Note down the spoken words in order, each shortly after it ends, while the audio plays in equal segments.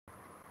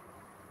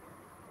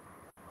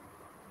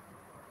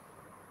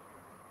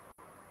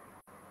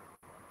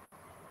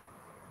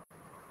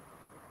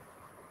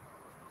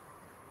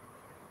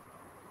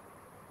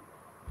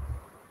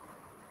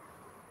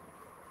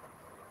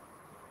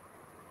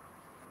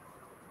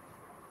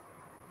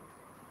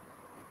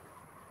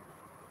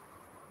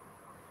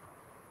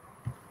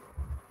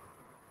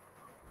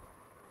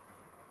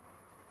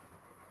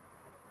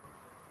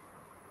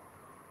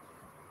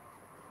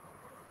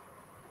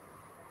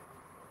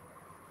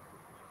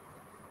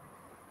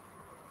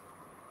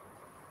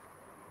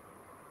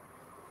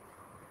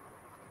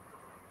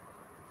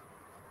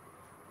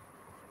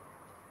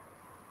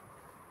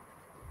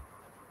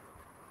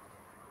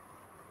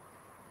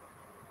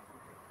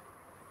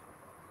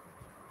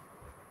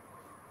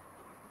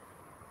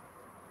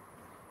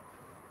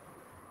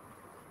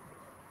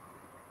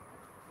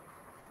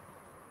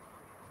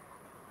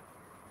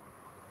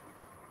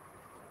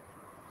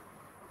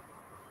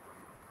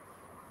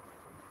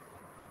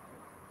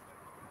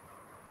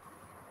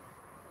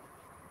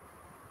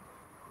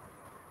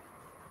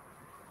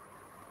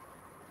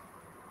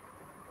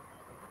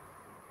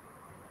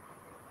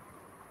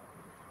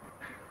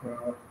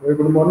Very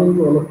good morning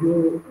to all of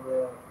you.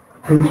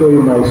 I think so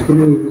my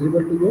screen is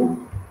visible to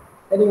you.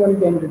 Anyone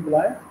can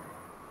reply.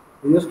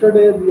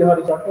 Yesterday we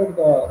had started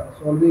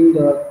solving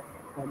the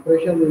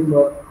compression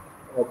member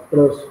of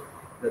truss.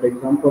 That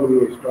example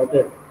we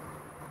started.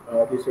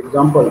 This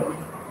example,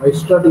 a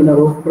stud in a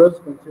roof truss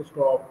consists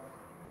of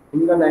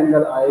single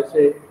angle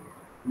ISA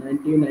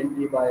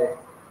 1990 by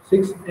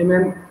 6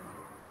 mm.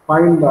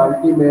 Find the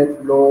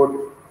ultimate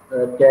load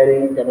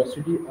carrying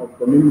capacity of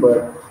the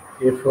member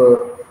if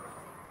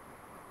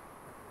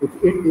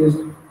it is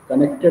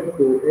connected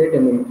to 8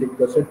 mm thick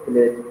gusset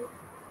plate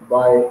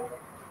by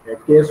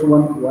case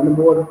 1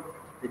 board.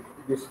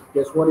 This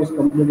case 1 is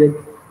completed,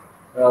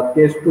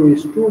 case 2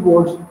 is 2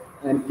 boards,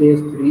 and case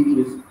 3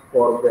 is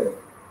 4 weld.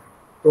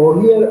 So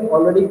here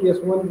already case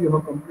 1 we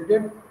have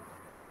completed,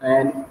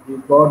 and we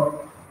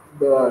got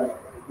the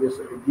this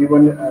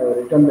given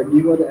written the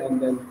given, and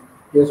then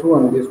case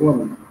 1 this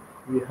one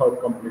we have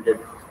completed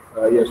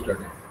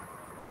yesterday.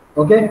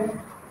 Okay.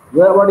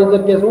 Where what is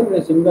the case one?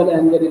 A single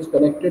angle is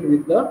connected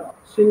with the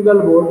single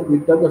board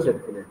with the gusset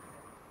plate.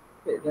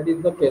 Okay, that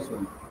is the case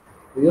one.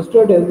 So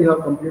yesterday we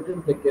have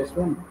completed the case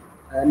one,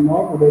 and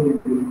now today we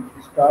will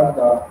start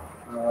the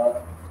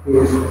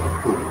case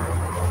two.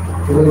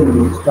 Today we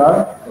will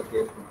start the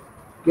case two.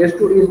 Case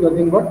two is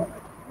nothing but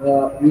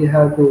we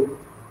have to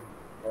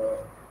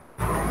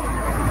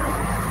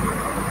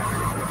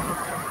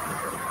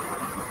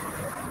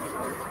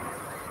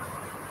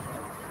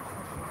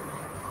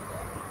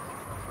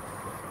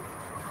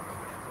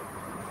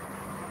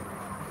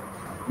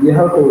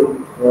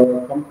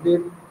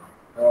complete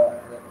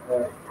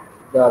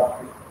the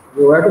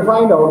we have to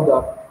find out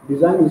the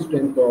design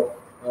strength of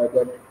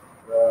that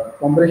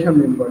compression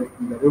member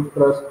in the roof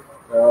truss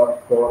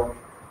for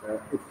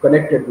if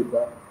connected with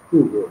the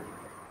two board.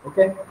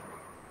 Okay,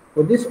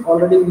 so this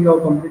already we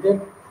have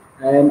completed,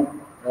 and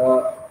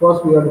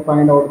first we have to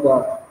find out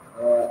the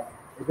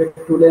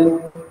effective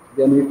length.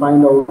 Then we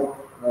find out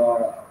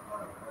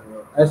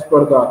as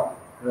per the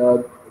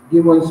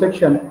given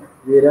section,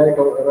 we write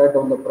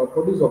down the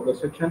properties of the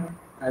section,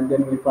 and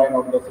then we find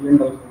out the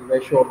cylinder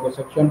ratio of the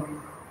section,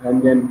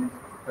 and then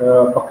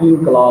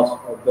buckling class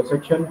of the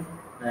section,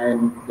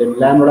 and then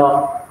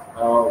lambda.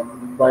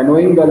 By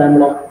knowing the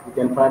lambda, we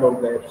can find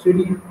out the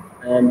FCD,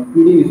 and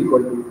PD is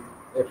equal to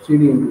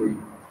FCD into E,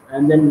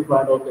 and then we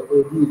find out the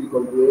AG is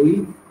equal to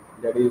AE.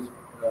 That is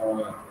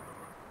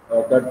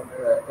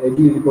AG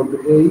is equal to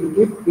AE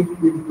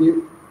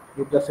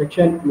if the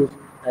section is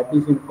at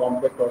least in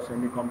compact or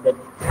semi-compact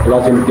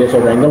class in case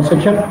of angle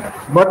section.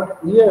 But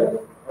here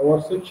our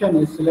section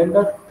is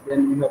cylinder,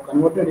 then we have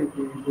converted it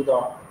into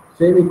the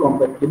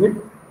semi-compact limit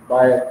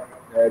by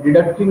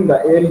deducting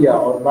the area,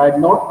 or by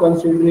not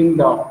considering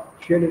the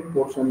shaded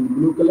portion in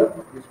blue color.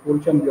 This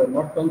portion we are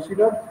not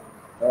considered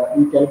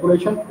in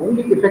calculation.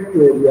 Only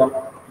effective area,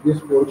 this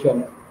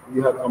portion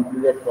we have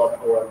completed for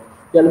our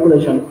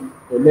calculation.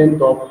 The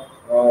length of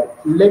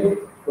leg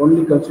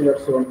only considered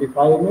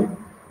 75 mm.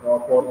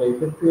 For the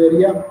effective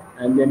area,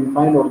 and then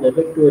find out the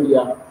effective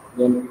area,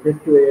 then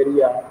effective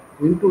area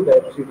into the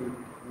FCD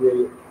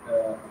we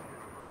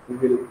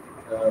will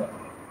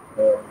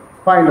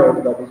find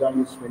out the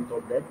design strength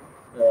of that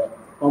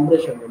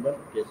compression member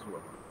case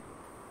 1.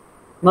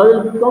 Now we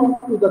will come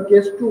to the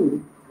case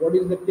 2. What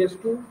is the case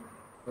 2?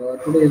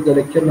 Today is the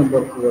lecture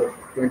number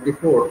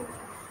 24,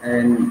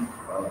 and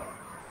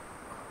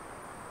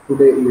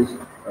today is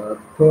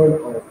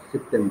 3rd of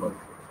September.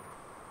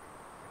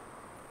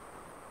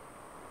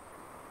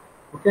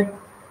 Okay,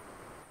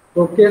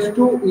 so case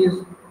 2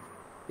 is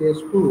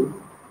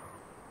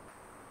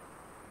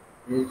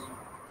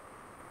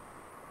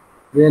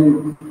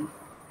when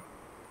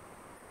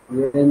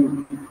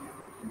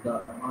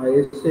the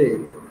ISA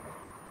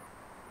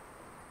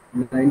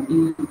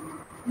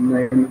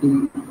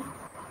 1990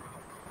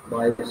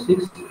 by 6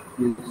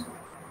 is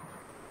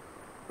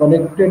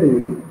connected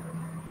with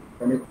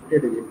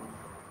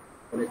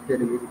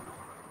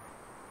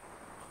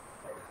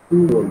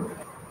 2 board.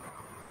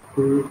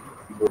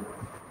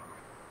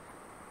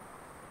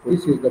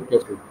 This is the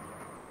case 2.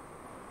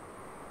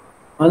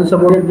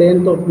 Unsupported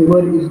length of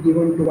member is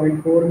given to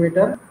 0.4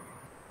 meter.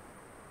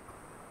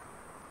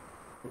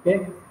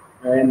 Okay,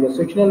 and the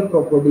sectional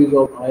properties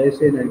of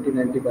ISA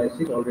 1990 by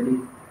 6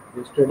 already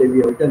yesterday we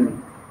have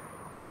written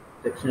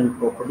sectional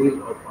properties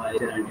of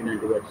ISA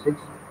 1990 by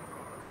 6.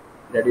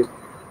 That is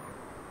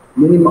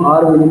minimum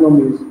R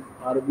minimum is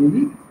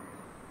RBV.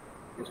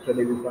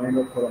 Yesterday we find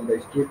out from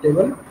the steel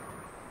table.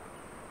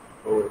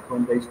 So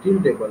from the steel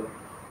table,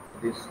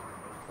 this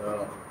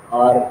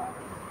R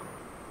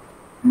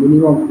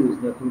minimum is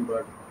nothing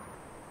but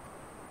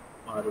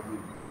RBV.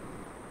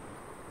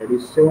 That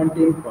is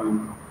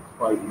 17.5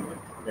 mm.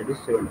 That is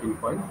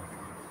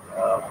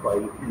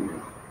 17.5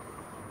 mm.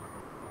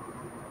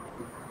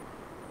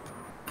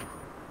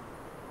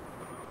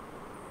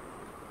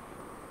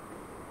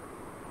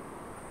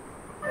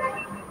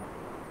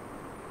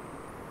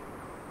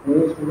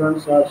 Many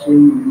students are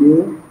seeing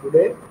new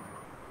today,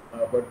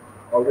 but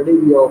already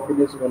we have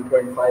finished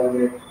 1.5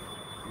 minutes.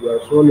 We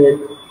are so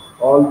late.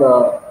 All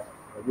the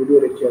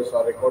video lectures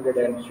are recorded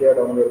and shared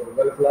on your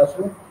Google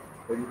Classroom.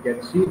 So you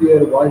can see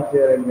there, watch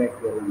there, and make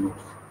your own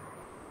notes.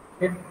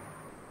 Okay.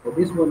 So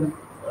this one,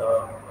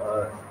 uh,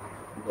 uh,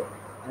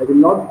 I will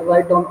not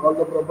write down all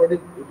the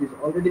properties. It is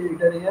already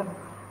written here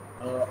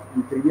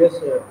in previous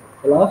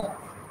class.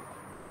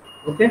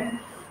 Okay,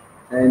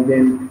 and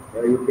then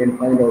you can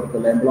find out the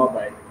lambda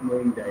by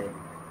knowing the L.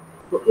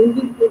 So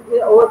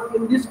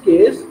in this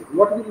case,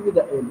 what will be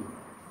the L?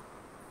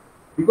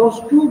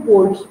 Because two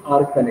bolts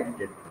are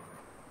connected.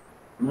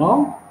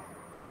 Now,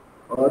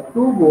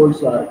 two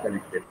bolts are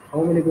connected.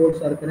 How many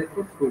bolts are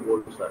connected? Two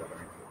bolts are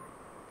connected.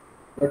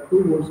 But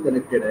two bolts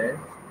connected है,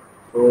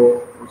 तो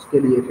उसके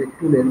लिए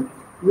effective length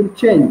will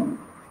change.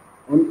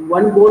 On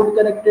one bolt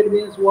connected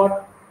means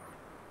what?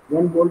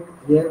 One bolt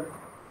here.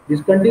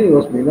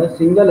 Discontinuous means a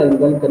single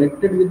angle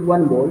connected with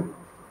one bolt.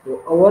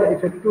 So our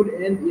effective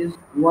length is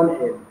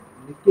 1L.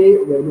 The K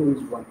value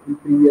is 1 in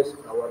previous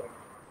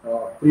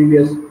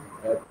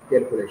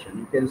calculation.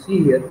 You can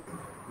see here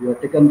we have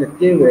taken the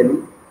K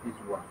value is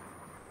 1.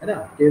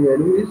 Right? K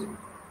value is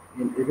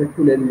in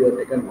effective length we have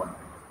taken 1.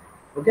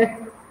 Okay.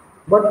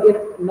 But if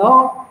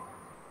now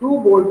two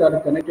bolts are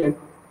connected,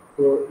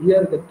 so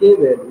here the K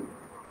value.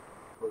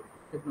 So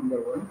step number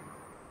 1,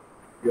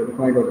 you have to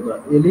find out the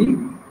LE.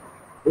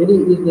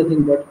 LE is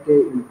nothing but K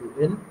into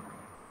L,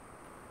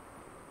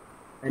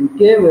 and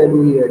K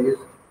value here is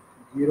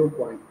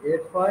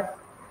 0.85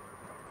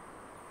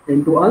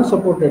 into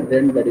unsupported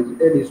length, that is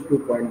L is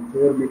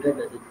 2.4 meter,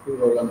 that is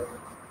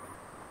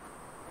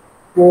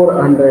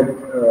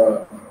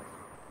 2,400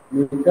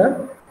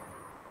 meter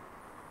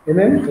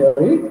mm.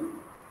 Sorry.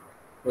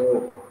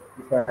 So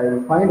if I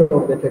find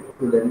out the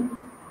effective length,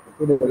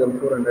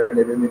 2,400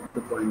 mm into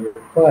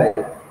 2.85,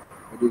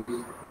 it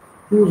is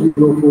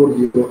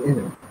 2040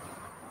 mm.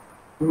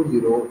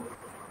 2040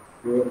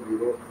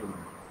 mm.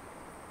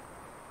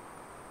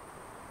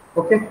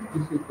 Okay,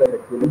 this is the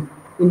equivalent.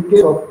 In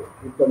case of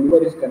if the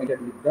member is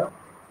connected with the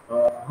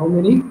how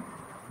many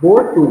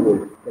bolt? 2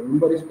 bolt. The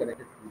member is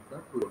connected with the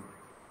 2 bolt.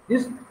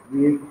 This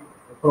we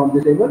from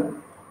this table.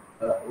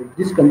 If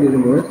this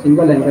condition is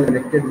single angle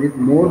connected with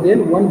more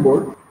than one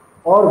bolt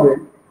or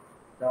weld,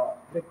 the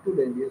effective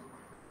length is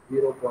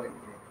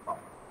 0.85.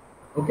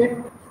 Okay,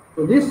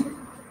 so this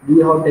we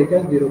have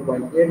taken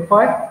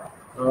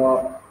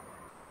 0.85.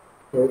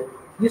 So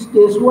this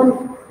case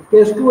 1,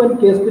 case 2 and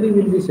case 3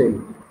 will be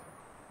same.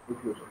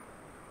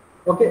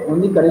 Okay,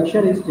 only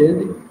connection is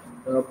changed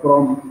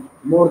from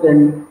more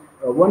than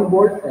one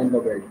bolt and the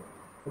weld.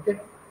 Okay,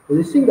 so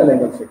this single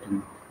angle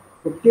section.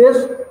 So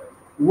case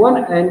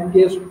 1 and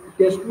case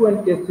 2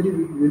 and case 3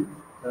 we will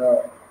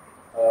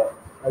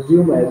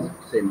assume as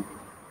same.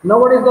 Now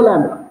what is the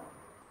lambda?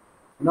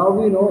 Now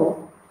we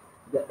know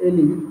the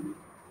LE.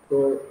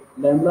 So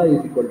lambda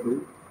is equal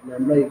to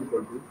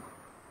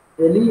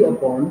LE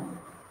upon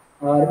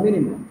R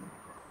minimum.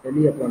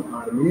 LE upon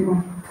R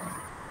minimum.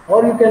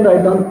 Or you can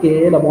write down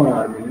KL upon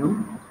R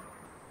minimum.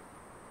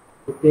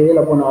 So KL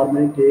upon R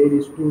minimum, KL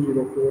is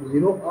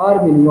 2040,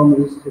 R minimum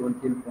is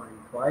 17.5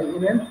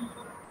 mm.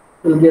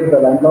 We'll get the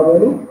lambda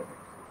value.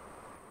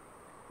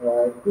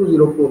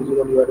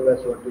 2040 divided by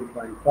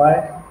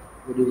 17.5,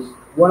 it is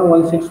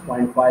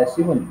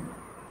 116.57.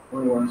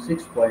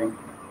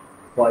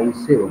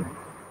 116.57.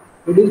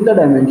 It is the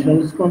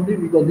dimensionless quantity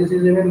because this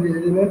is even,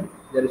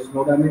 there is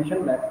no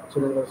dimension, like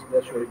cylinders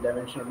there show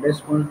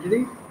dimensionless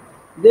quantity.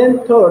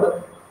 Then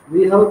third,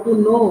 we have to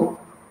know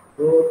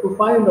to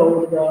find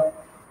out the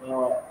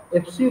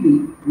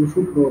FCD, you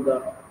should know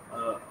the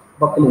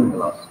buckling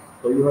class.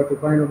 So you have to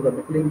find out the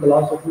buckling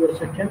class of your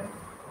section,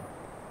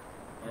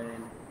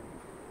 and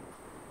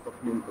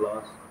buckling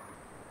class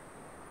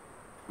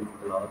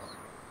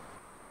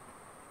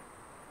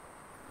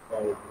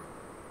of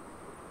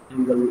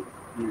angle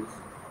is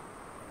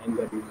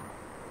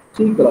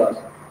C class.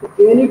 So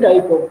any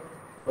type of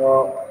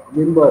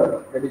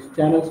member, that is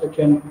channel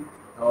section,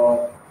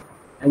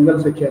 angle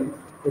section.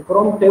 So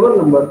from table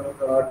number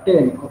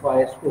 10 of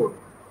IS code,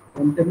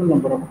 from table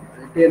number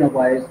 10 of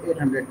IS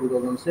 800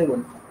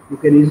 2007, you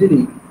can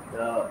easily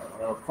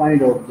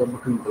find out the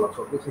buckling class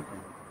of the section.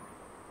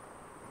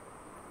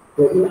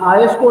 So in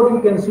IS code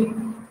you can see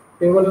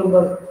table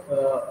number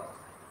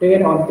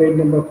 10 on page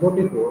number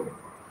 44.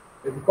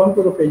 If you come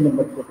to the page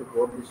number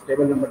 44, this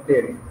table number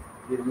 10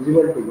 is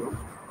visible to you.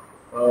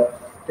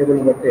 Table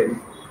number 10,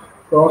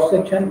 cross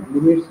section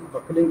limits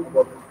buckling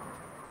about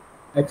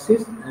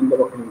axis and the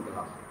buckling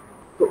class.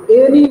 So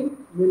any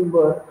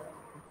member,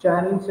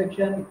 channel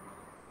section,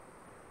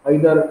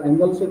 either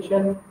angle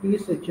section, T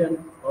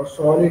section, or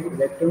solid,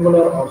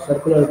 rectangular or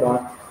circular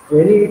bar,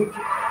 any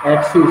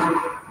axis,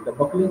 the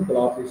buckling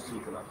class is C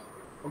class.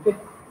 Okay,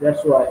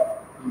 that's why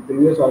in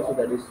previous also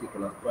that is C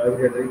class. So I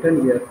have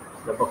written here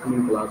the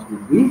buckling class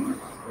will be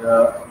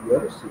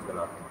your C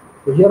class.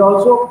 So here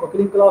also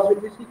buckling class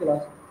will be C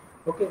class.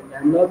 Okay,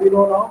 lambda we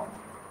know now.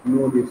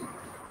 Know this.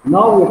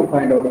 Now we have to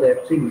find out the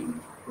FCD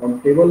from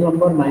table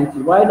number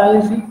 9C. Why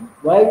 9C?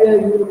 Why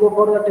we will go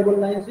for the table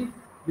 9C?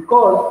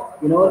 Because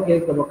in our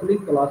case the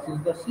buckling class is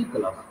the C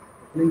class.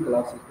 Buckling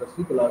class is the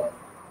C class.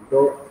 So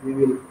we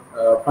will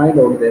find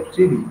out the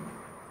FCD,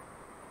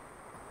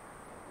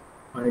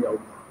 find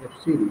out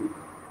FCD,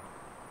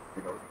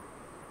 find out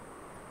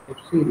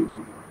FCD,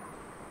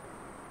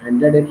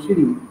 and that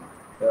FCD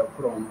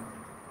from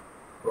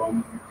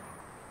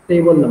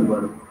table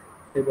number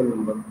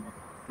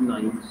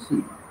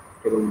 9C,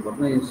 table number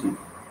 9C.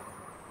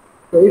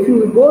 So if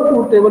you go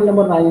to table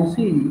number 9C,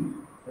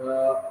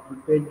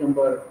 on page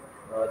number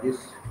this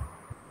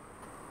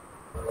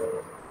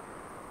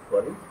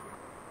sorry,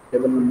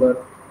 table number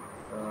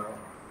uh,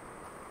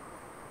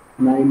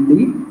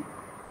 9D.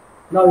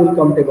 Now we will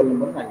come table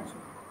number 9C.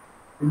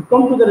 We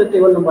come to the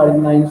table number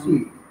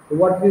 9C. So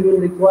what we will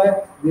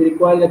require? We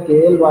require the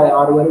KL by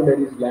R value, that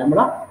is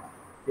lambda.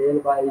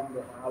 KL by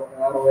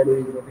R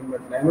value is nothing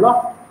but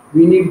lambda.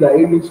 We need the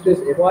yield stress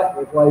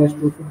Fy. Fy is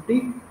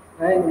 250,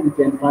 and we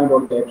can find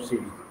out the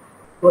FCD.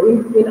 So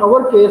in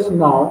our case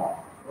now,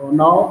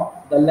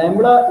 the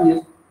lambda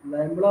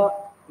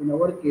in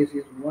our case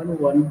is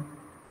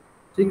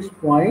 116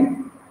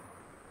 point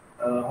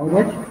how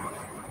much?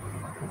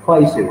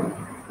 57.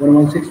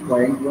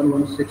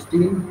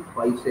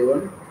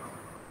 116.111657.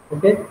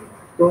 Okay,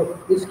 तो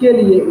इसके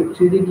लिए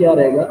FCD क्या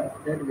रहेगा,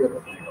 that we have to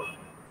find out.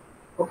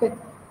 Okay,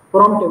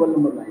 from table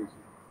number 9.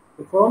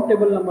 So from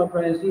table number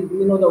 9,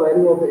 we know the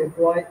value of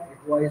Fy.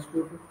 Fy is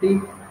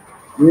 250.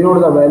 We know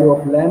the value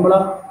of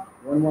lambda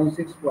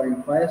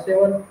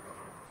 116.57.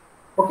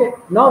 Okay,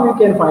 now we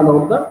can find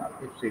out the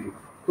FCD.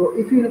 So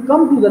if you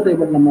come to the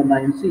table number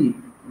 9C,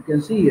 you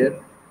can see here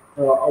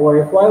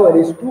our Fy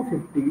value is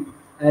 250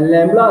 and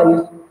lambda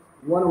is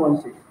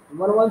 116.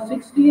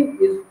 1116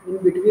 is in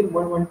between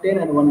 1110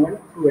 and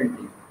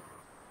 1120.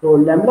 So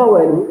lambda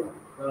value,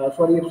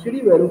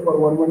 FCD value for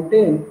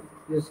 1110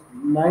 is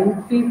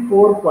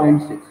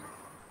 94.6.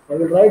 I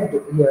will write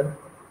here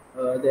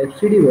the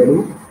FCD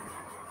value.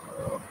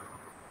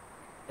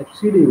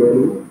 FCD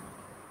value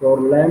for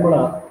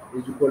lambda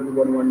is equal to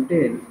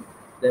 1110.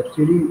 The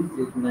FCD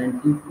is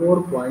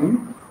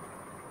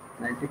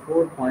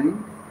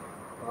 94.94.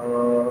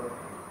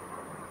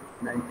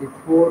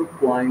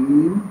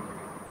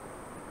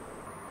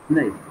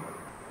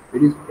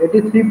 It is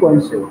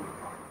 83.7.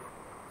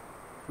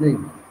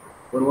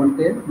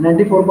 110,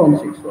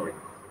 94.6, sorry,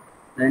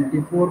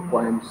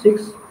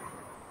 94.6.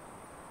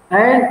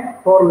 And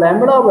for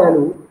lambda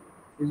value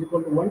is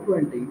equal to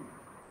 120.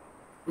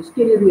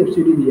 इसके लिए भी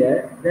FCD दिया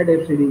है. That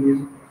FCD is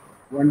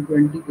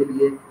 120 के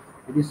लिए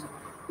it is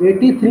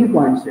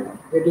 83.7.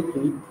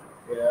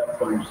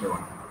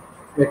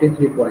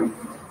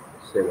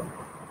 83.7.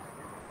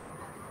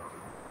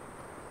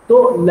 So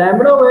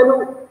lambda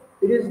value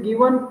it is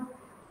given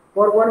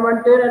for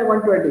 1110 and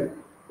 120.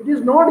 It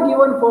is not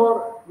given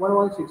for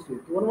 1116.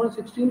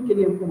 1116 के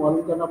लिए हमको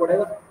मालूम करना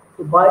पड़ेगा.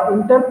 So by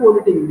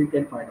interpolating we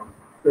can find out.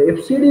 So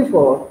FCD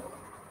for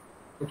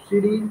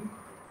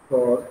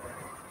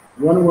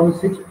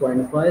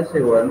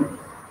 116.57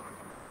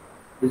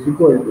 is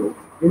equal to,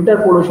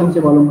 interpolation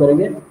से मालूम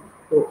करेंगे.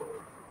 So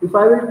if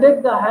I will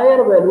take the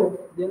higher value,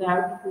 then I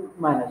have to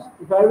minus.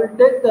 If I will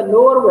take the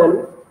lower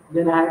value,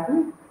 then I have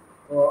to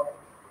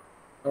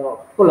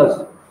plus.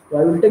 So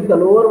I will take the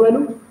lower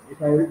value.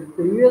 If I will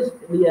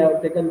previously I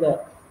have taken the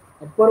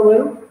upper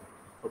value,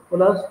 so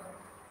plus.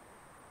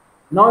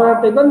 Now I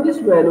have taken this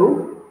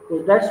value, so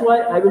that's why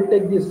I will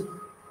take this.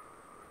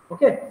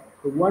 Okay,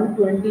 so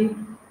 120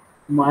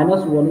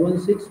 minus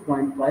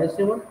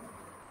 116.57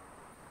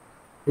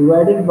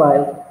 divided by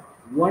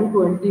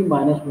 120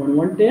 minus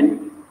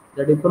 1110,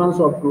 the difference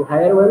of two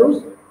higher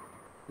values.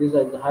 These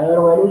are the higher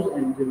values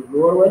and the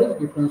lower values,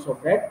 difference of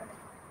that,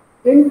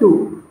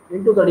 into the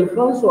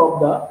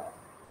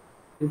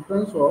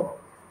difference of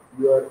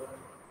your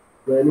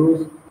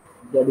values,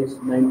 that is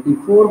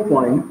 94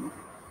 point,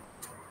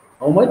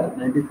 how much?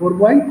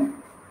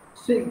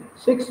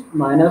 94.6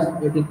 minus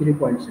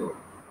 83.7.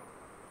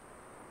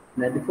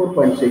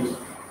 94.6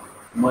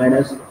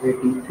 minus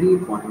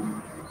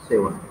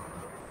 83.7.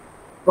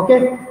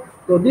 Okay,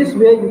 so this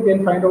way you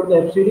can find out the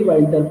FCD by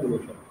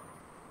interpolation.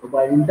 So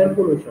by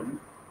interpolation,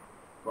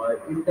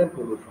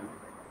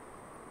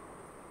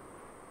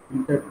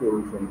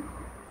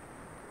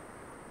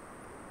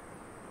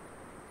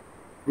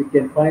 we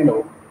can find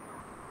out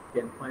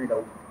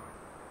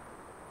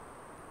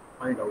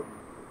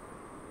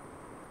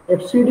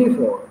FCD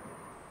for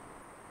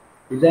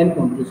design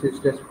compressive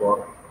stress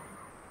for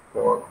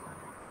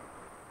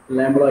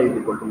lambda is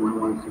equal to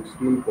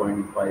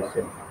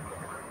 116.57.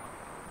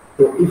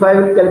 So if I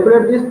will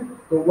calculate this,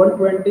 so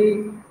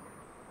 120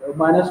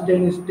 minus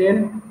 10 is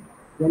 10.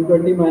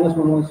 120 minus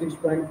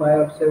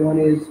 116.57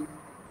 is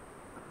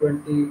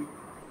 20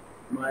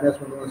 minus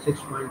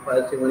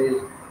 116.57 is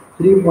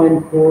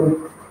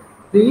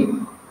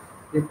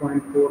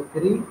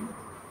 3.43,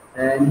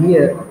 and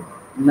here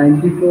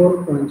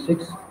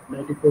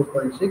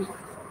 94.6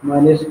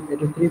 minus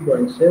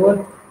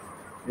 83.7,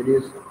 it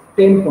is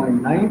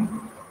 10.9.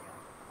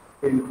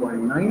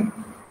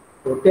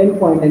 So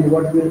 10.9,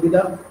 what will be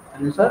the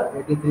answer?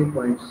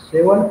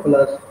 83.7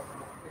 plus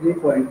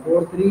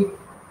 3.43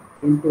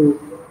 into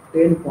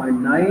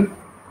 10.9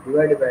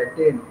 divided by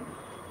 10,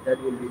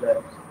 that will be the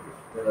answer.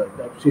 the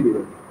FCD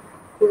value.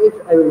 So if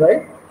I will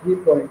write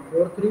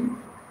 3.43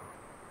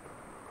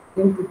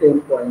 into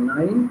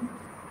 10.9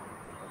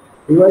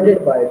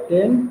 divided by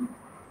 10,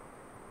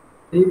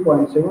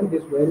 3.7,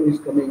 this value is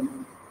coming,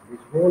 this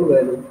whole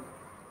value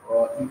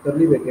in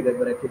curly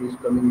bracket is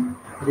coming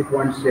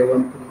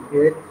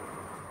 3.738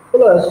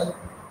 plus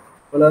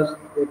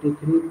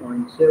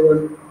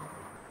 83.7,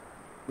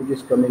 which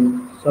is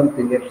coming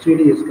something,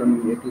 FCD is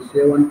coming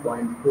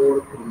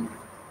 87.43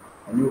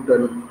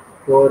 Newton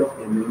per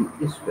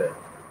mm square.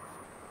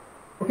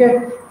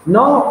 Okay.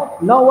 Now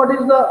what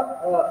is the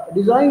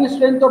design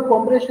strength of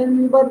compression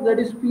member? That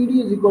is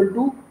PD is equal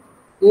to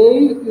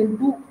AE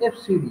into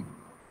FCD.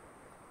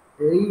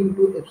 AE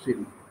into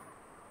FCD.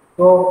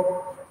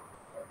 So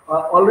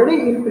already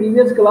in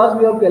previous class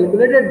we have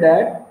calculated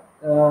that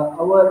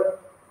our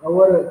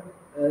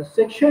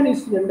section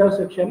is cylinder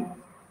section,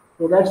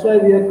 so that's why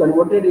we have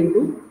converted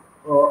into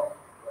a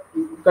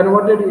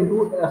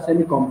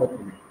semi-compact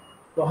unit.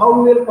 So how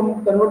we will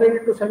convert it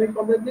into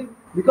semi-compact unit?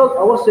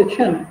 Because this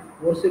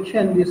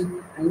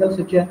angle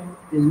section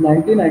is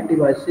 90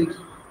 by 6.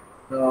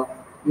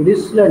 It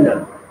is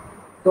cylinder.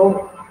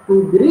 So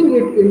to bring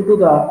it into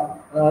the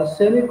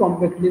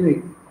semi-compact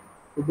limit,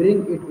 you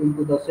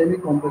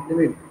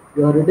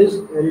have reduce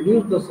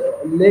the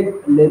leg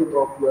length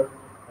of your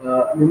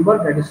member,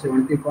 that is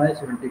 75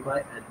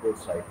 at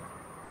both sides.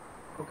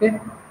 Okay.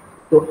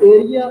 So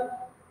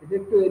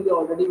effective area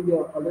already we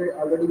have already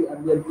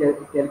earlier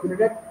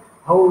calculated.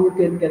 How you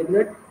can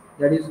calculate?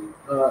 That is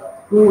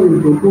 2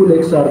 into 2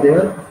 legs are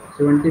there,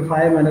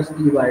 75 minus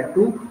t by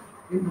 2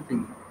 into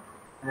t,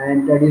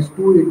 and that is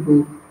 2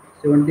 into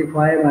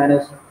 75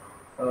 minus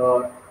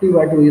t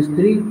by 2 is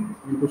 3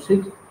 into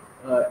 6.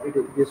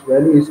 This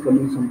value is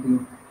coming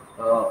something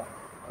uh,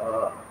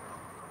 uh,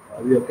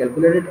 we have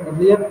calculated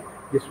earlier.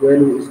 This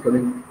value is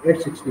coming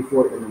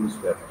 864 mm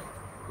square.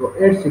 So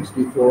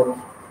 864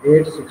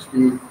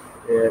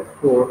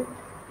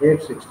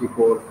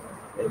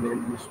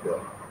 mm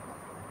square.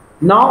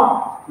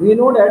 Now we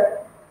know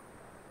that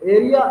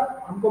area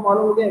हमको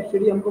मालूम हो गया,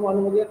 FCD हमको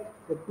मालूम हो गया,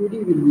 तो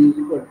PD will be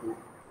equal to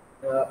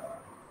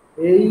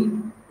AE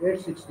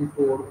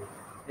 864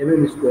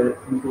 mm square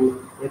into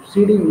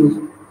FCD is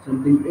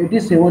something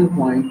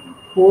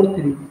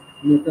 87.43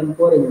 Newton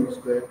per mm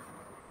square.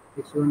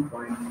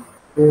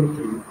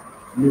 87.43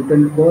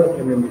 Newton पर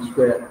mm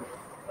स्क्वायर.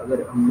 अगर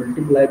हम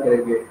मल्टीप्लाई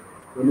करेंगे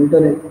तो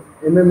Newton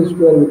mm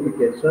square will be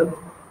cancel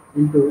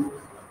into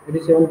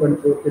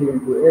 87.43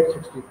 into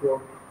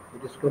 864,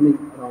 it is coming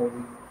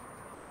around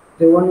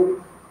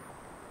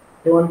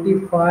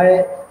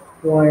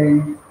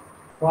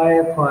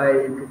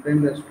 75.55 into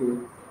 10 raised to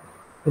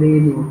 3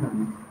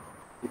 Newton.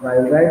 If I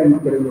write in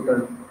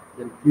kilonewton,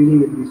 then PD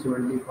will be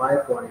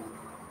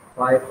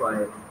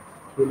 75.55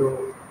 kilo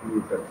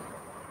Newton.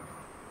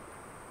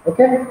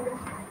 Okay,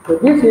 so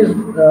this is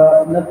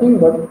nothing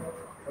but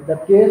the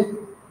case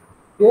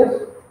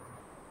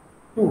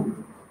 2.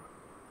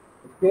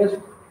 The case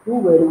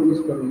 2 value is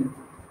coming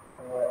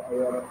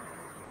our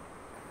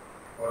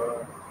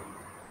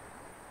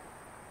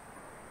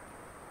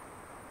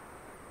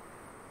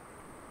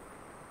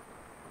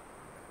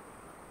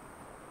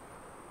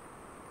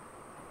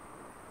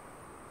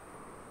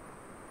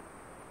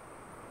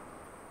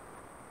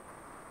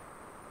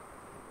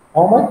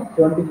how much?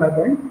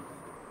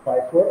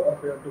 75.54 or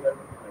 75.54.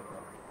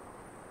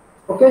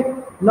 Okay.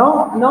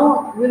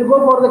 Now we'll go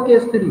for the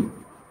case 3.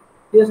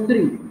 Case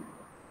 3.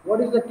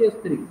 What is the case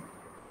 3?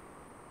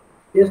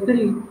 Case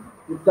 3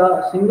 with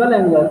the single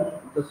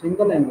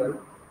angle,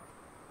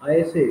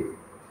 I say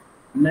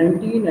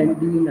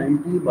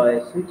 90 by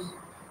 6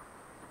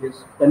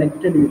 is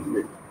connected with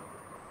weld.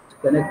 It's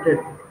connected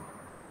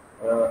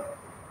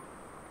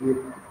with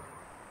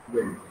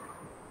weld.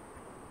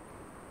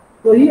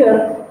 So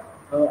here,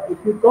 if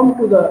you come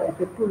to the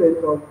effective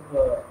length of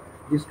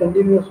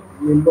discontinuous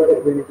member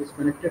when it is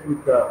connected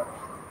with the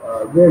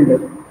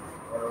weld,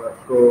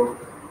 so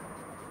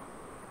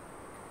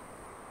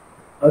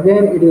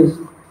again it is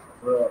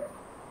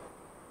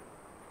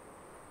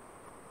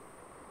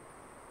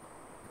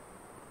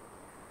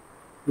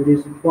it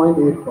is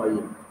 0.85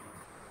 N.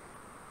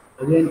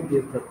 Again it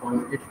is the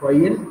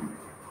 0.85 N,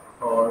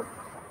 or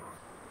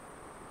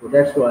so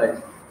that's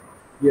why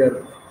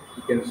here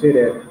you can say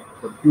that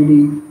the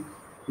PD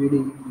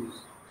is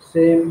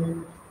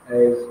same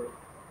as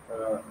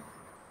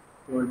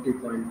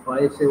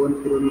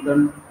 20.57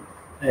 kilonewton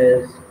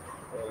as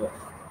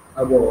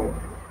above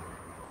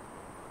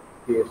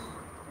case.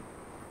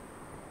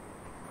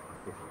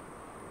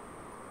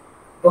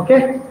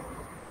 Okay,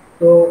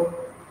 so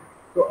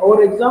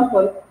our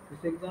example,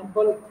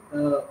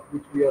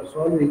 which we are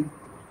solving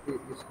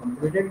is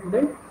completed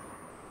today.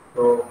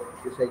 So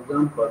this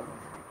example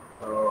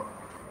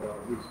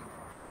is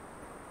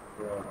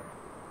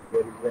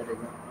there is that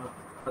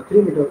a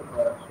 3 meter.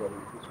 Sorry,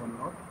 this one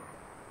not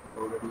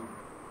already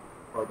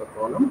for the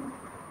column.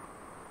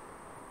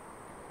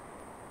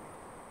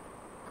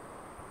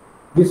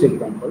 This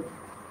example,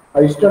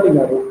 I studying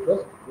a roof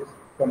truss is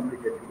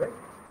completed today.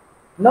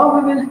 Now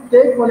we will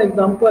take one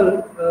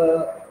example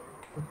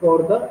for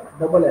the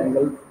double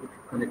angle which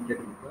connected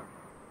with the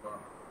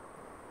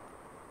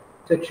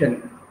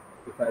section,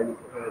 if I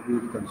we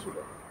will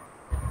consider.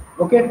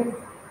 Okay,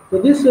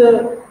 so this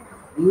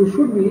you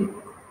should be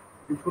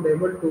you should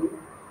able to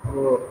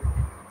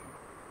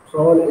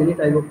solve any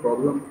type of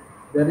problem.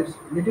 There is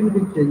little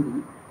bit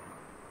changing,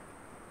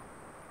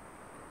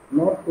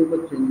 not too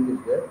much changing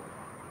is there.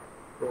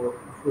 So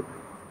you should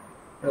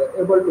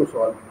able to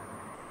solve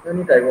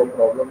any type of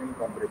problem in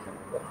compression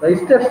member. The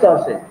steps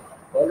are same.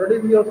 Already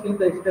we have seen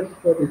the steps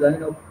for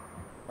design of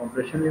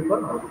compression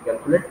member, how to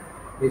calculate.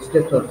 The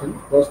steps are same.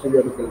 First we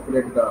have to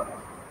calculate the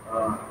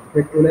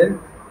effective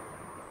length,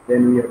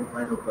 then we have to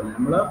find out the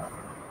lambda,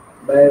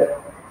 by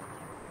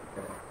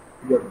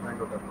we have to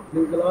find out the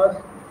buckling class,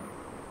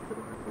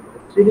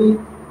 CD,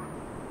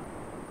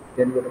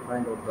 then we have to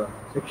find out the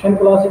section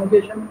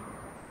classification.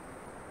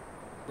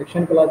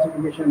 Section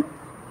classification,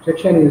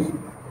 section is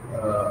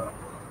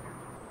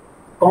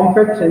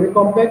compact,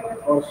 semi-compact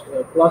or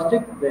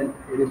plastic, then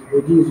it is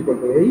AG is equal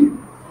to AE.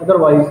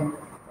 Otherwise,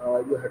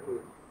 you have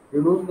to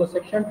reduce the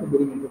section to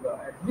bring into the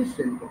at least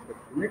semi-compact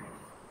unit,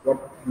 what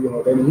we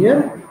have done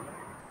here,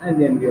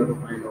 and then we have to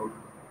find out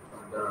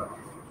the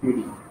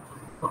PD.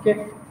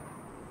 Okay,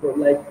 so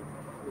like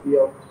we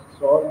have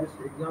solved this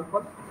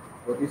example.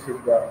 So this is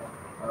the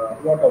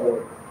what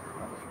about.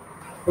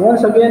 So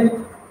once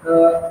again,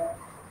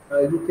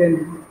 you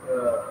can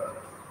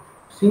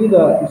see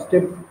the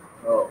step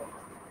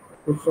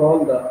to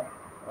solve the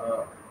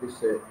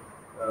this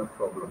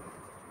problem.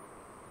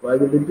 So I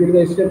will repeat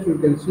the steps. You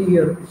can see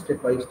here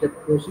step-by-step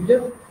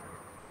procedure,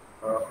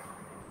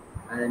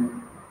 and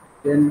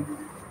then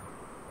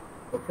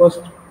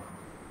first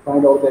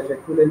find out the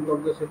effective length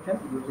of the section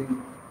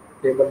using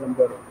table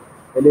number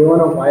 11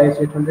 of IS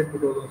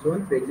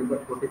 800/2007, page number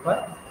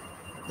 45.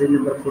 Page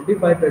number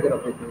 45 पे अगर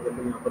आप देखेंगे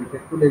तो यहाँ पर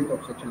effective length of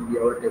section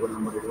दिया हुआ table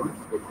number 11,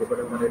 table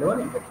number 11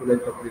 effective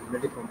length of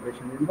relative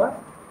compression member.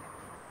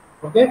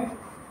 Okay,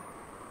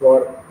 for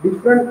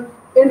different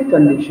end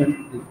condition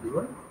is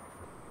given,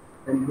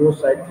 and both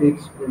side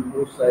fixed, when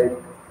both side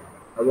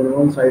when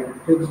one side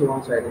fixed,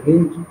 one side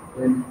hinge,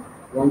 when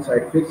one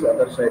side fixed,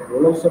 other side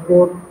roller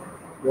support,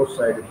 both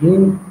side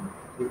hinge,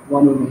 if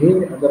one is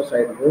hinge, other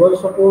side roller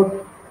support,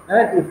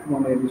 and if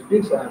one end is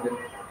fixed and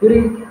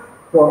free.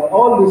 For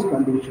all these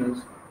conditions,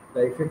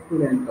 the effective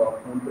length of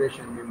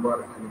compression member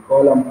and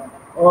column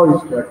or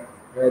strut,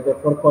 rather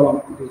for column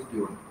it is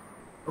given.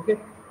 Okay,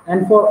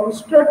 and for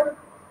strut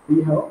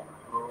we have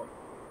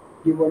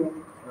given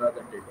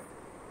the table.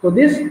 So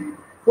this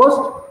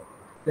first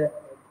we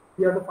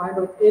have to find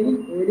out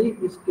AD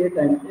is K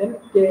times N.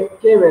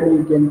 K value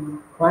you can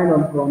find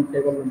out from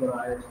table number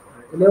IS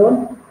 11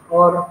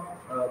 or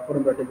from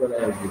the table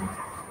IS 0.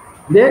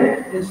 Then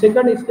in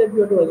second step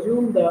you have to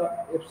assume the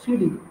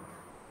FCD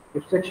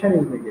if section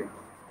is negative.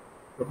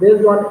 So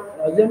based on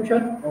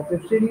assumption of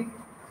FCD,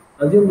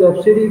 assume the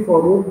FCD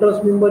for roof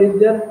truss member is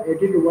there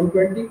 80 to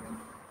 120.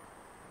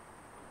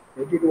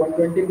 80 to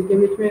 120 के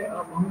बीच में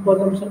अब हमको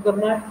assumption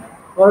करना है,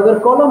 और अगर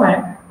column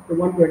है तो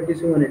 120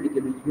 से 180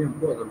 के बीच में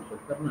हमको assumption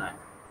करना है.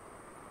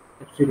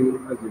 FCD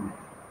assume.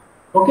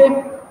 Okay,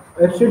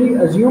 FCD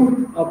assume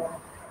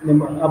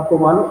आपको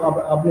मालूम,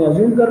 आपने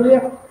assume कर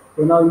लिया,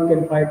 so now you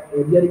can find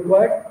area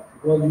required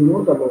because you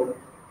know the load.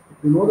 If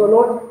you know the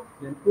load,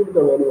 then put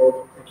the value of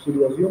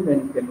FCD assumed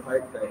and you can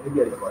find the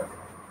area required.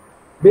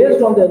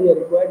 Based on the area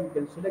required, you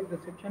can select the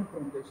section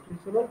from the steel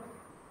table,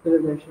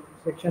 select the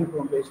section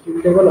from the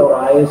steel table or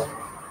IS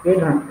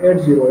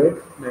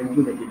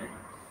 808/1989.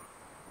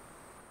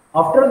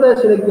 After the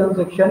selection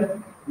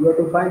section, you have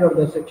to find out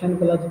the section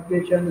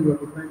classification, you have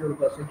to find out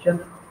the section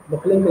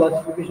buckling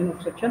classification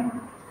of section,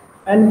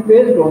 and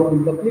based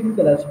on the buckling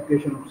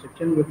classification of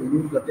section, you have to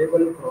use the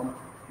table from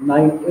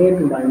 9A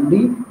to 9D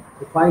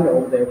to find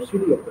out the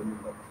FCD of the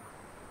member.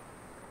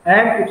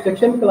 And if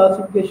section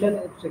classification,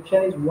 if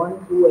section is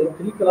 1, 2, and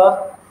 3 class,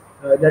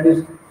 that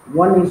is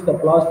 1 is the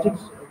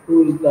plastics,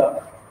 2 is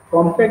the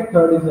compact,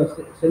 3rd is the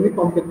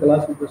semi-compact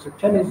class. If the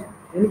section is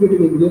in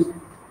between this,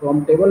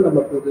 from table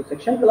number 2, the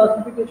section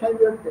classification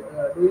we are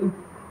doing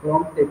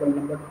from table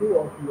number 2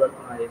 of your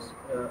IS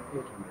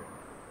 800.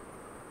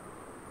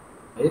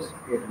 IS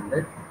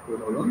 800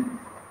 2000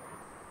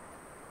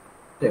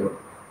 table.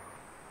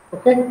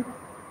 Okay.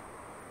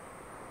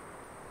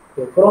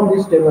 So from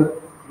this table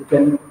you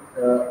can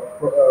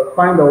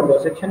find out the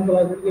section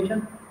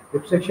classification.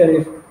 If section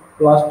is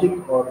plastic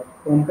or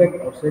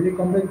compact or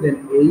semi-compact,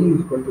 then AE is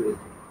equal to AG.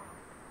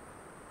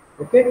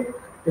 Okay.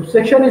 If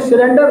section is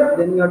cylinder,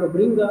 then you have to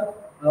bring the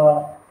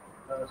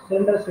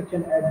cylinder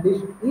section at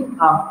least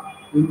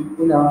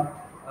in a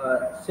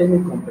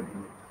semi-compact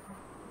unit.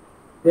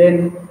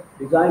 Then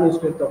design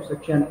strength of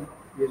section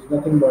is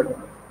nothing but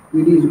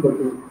PD is equal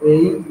to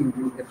AE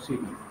into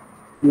FCD.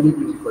 PD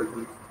is equal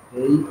to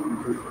AE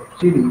into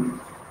FCD,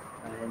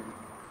 and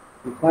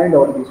to find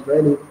out this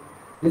value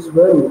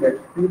that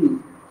PD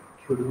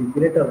should be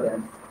greater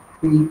than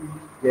P,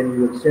 then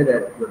you will say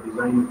that your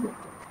design is okay.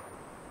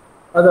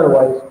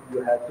 Otherwise,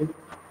 you have to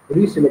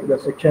reselect the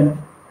section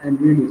and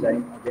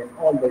redesign again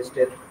all the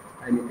steps,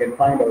 and you can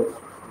find out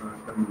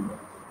the member.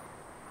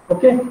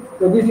 Okay,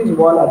 so this is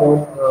all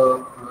about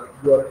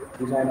your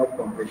design of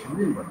compression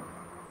member.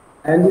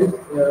 And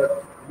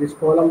this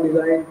column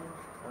design,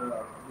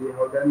 we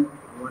have done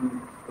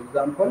one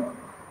example,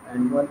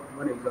 and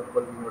one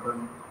example we have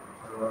done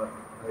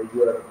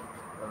your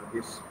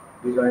this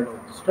design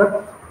of the strut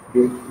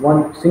with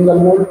one single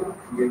bolt,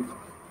 with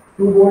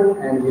two bolt,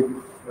 and with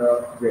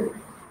weld.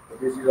 So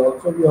this is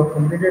also we have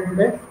completed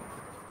today.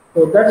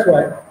 So that's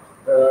why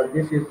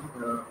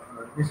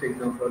this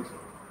examples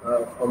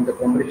of the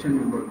compression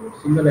member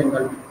for single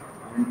angle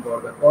and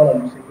for the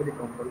column simply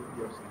compare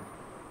yourself.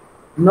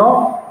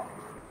 Now,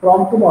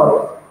 from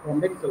tomorrow, from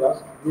next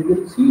class, we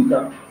will see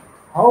the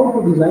how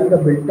to design the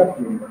built-up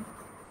member,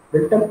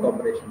 built-up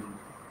compression.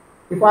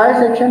 If I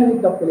section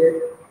with the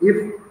plate,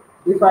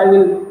 if I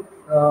will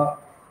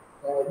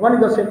one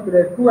gusset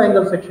plate, two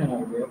angle section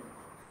are there,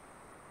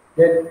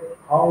 then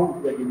how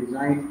we will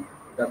design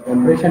the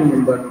compression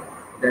member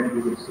that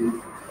we will see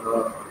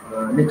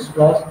next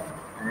class.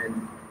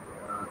 And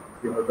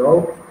if you have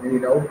doubt, any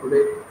doubt today,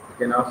 you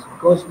can ask,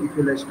 because if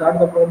you will start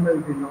the problem,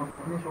 it will not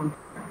finish on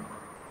time.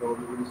 So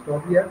we will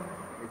stop here.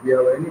 If you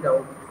have any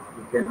doubt,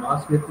 you can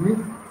ask with me,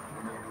 and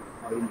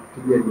I will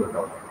clear your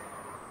doubt.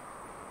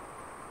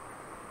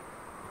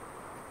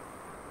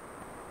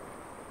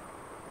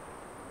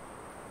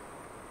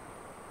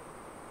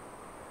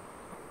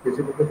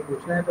 किसी को कुछ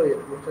पूछना है तो ये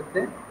पूछ सकते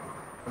हैं,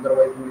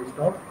 otherwise we will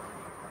stop.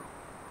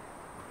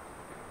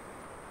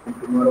 And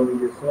tomorrow we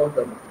will solve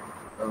the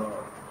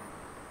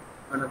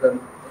another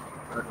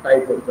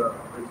type of the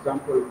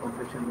example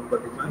compression member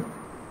design.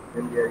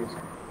 Then there is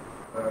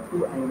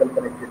two angle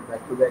connected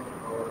back to back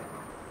or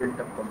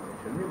built-up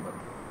compression member.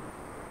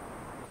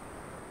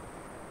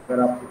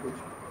 अगर आपको कुछ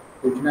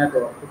पूछना है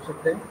तो आप पूछ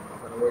सकते हैं,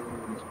 otherwise we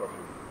will stop.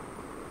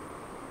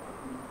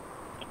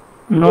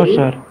 No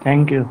sir,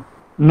 thank you.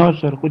 No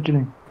sir, कुछ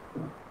नहीं.